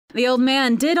The old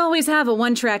man did always have a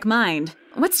one-track mind.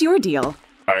 What's your deal?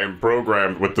 I am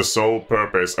programmed with the sole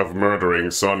purpose of murdering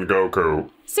Son Goku.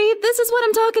 See, this is what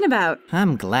I'm talking about.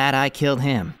 I'm glad I killed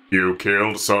him. You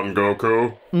killed Son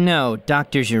Goku? No,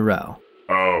 Dr. Giro.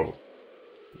 Oh.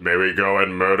 May we go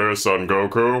and murder Son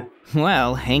Goku?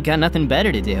 Well, ain't got nothing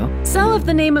better to do. So if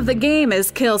the name of the game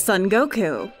is Kill Son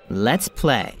Goku. Let's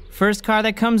play. First car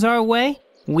that comes our way,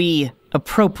 we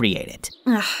appropriate it.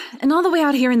 And all the way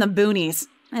out here in the boonies.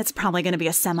 It's probably gonna be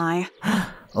a semi.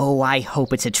 Oh, I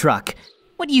hope it's a truck.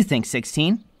 What do you think,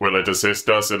 16? Will it assist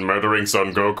us in murdering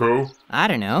Son Goku? I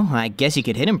don't know. I guess you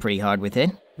could hit him pretty hard with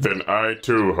it. Then I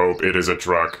too hope it is a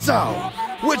truck. So,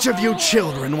 which of you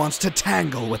children wants to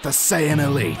tangle with the Saiyan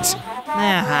elite?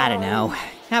 I don't know.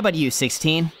 How about you,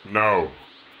 16? No,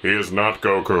 he is not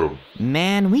Goku.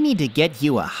 Man, we need to get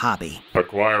you a hobby.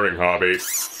 Acquiring hobby.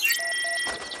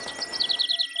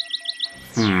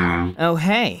 Oh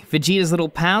hey, Vegeta's little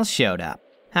pals showed up.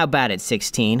 How about it,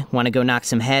 16? Wanna go knock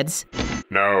some heads?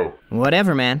 No.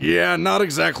 Whatever, man. Yeah, not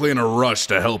exactly in a rush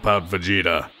to help out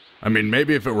Vegeta. I mean,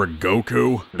 maybe if it were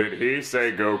Goku. Did he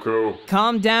say Goku?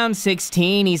 Calm down,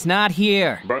 16. He's not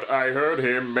here. But I heard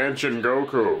him mention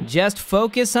Goku. Just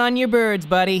focus on your birds,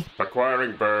 buddy.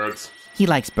 Acquiring birds. He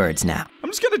likes birds now. I'm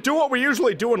just gonna do what we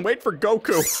usually do and wait for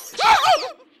Goku.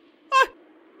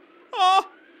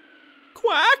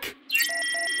 Quack?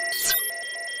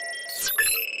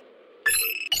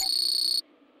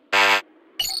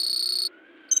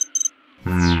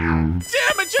 Damn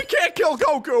it, you can't kill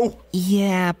Goku!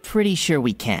 Yeah, pretty sure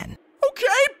we can. Okay,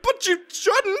 but you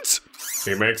shouldn't!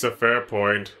 He makes a fair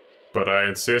point, but I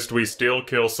insist we still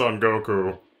kill Son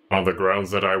Goku, on the grounds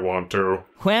that I want to.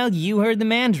 Well, you heard the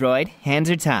man, droid. Hands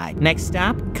are tied. Next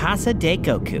stop, Casa de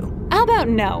Goku. How about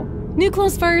no? New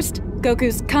clothes first,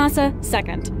 Goku's casa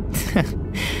second.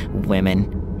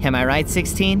 Women. Am I right,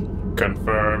 16?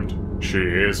 Confirmed. She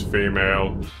is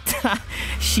female.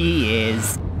 She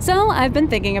is. So, I've been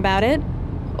thinking about it.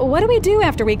 What do we do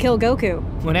after we kill Goku?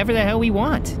 Whatever the hell we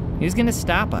want. Who's gonna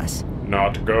stop us?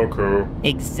 Not Goku.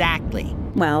 Exactly.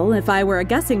 Well, if I were a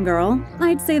guessing girl,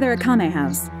 I'd say they're a Kame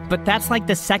house. But that's like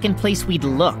the second place we'd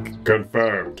look.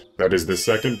 Confirmed. That is the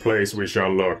second place we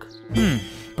shall look.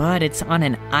 But it's on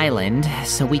an island,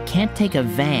 so we can't take a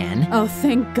van. Oh,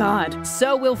 thank God.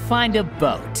 So we'll find a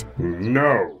boat.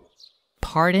 No.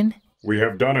 Pardon? We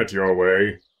have done it your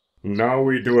way. Now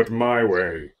we do it my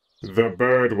way. The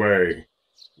bird way.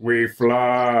 We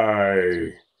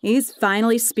fly. He's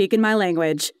finally speaking my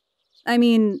language. I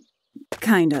mean,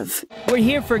 kind of. We're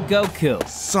here for Goku.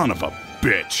 Son of a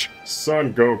bitch.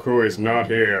 Son Goku is not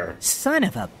here. Son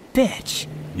of a bitch.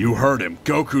 You heard him.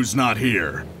 Goku's not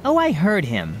here. Oh, I heard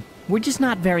him. We're just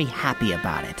not very happy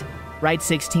about it. Right,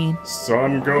 16?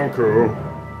 Son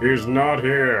Goku is not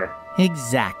here.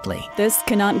 Exactly. This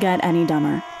cannot get any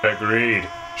dumber. Agreed.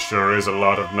 Sure is a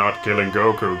lot of not killing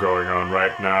Goku going on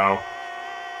right now.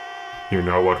 You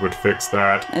know what would fix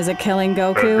that? Is it killing A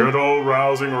Goku? good old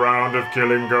rousing round of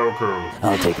killing Goku.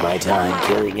 I'll take my time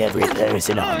killing every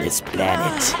person on this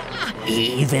planet.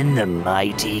 Even the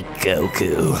mighty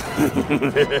Goku.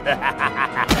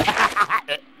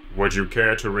 Would you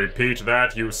care to repeat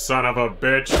that, you son of a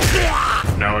bitch?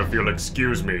 Now if you'll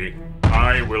excuse me,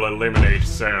 I will eliminate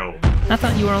Cell. I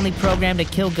thought you were only programmed to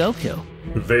kill Goku.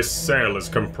 This cell is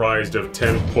comprised of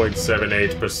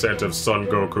 10.78% of Son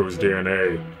Goku's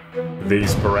DNA.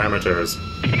 These parameters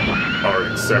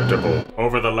are acceptable.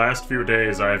 Over the last few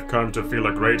days, I have come to feel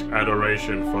a great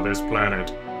adoration for this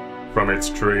planet. From its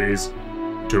trees,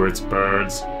 to its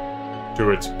birds,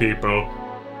 to its people,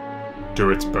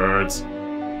 to its birds.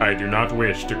 I do not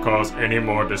wish to cause any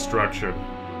more destruction.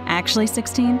 Actually,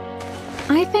 16?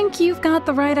 I think you've got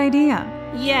the right idea.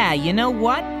 Yeah, you know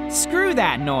what? Screw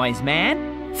that noise,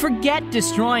 man. Forget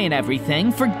destroying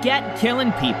everything, forget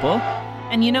killing people,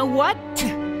 and you know what?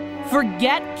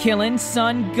 Forget killing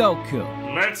Son Goku.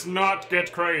 Let's not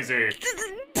get crazy.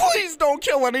 Please don't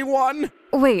kill anyone!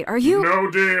 Wait, are you— No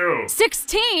deal.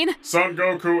 16? Son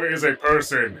Goku is a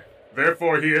person.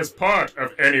 Therefore, he is part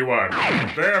of anyone.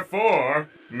 Therefore,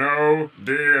 no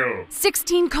deal.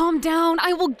 16, calm down.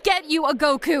 I will get you a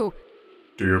Goku.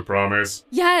 Do you promise?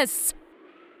 Yes.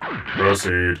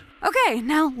 Proceed. Okay,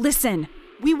 now listen.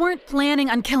 We weren't planning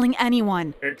on killing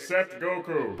anyone. Except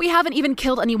Goku. We haven't even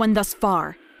killed anyone thus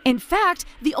far. In fact,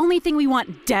 the only thing we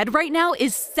want dead right now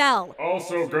is Cell.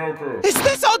 Also Goku. Is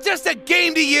this all just a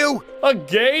game to you? A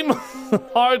game?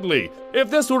 Hardly.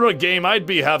 If this were a game, I'd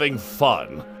be having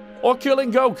fun. Or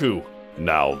killing Goku.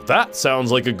 Now that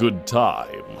sounds like a good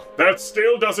time. That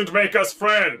still doesn't make us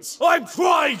friends. I'm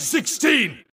trying,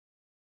 16!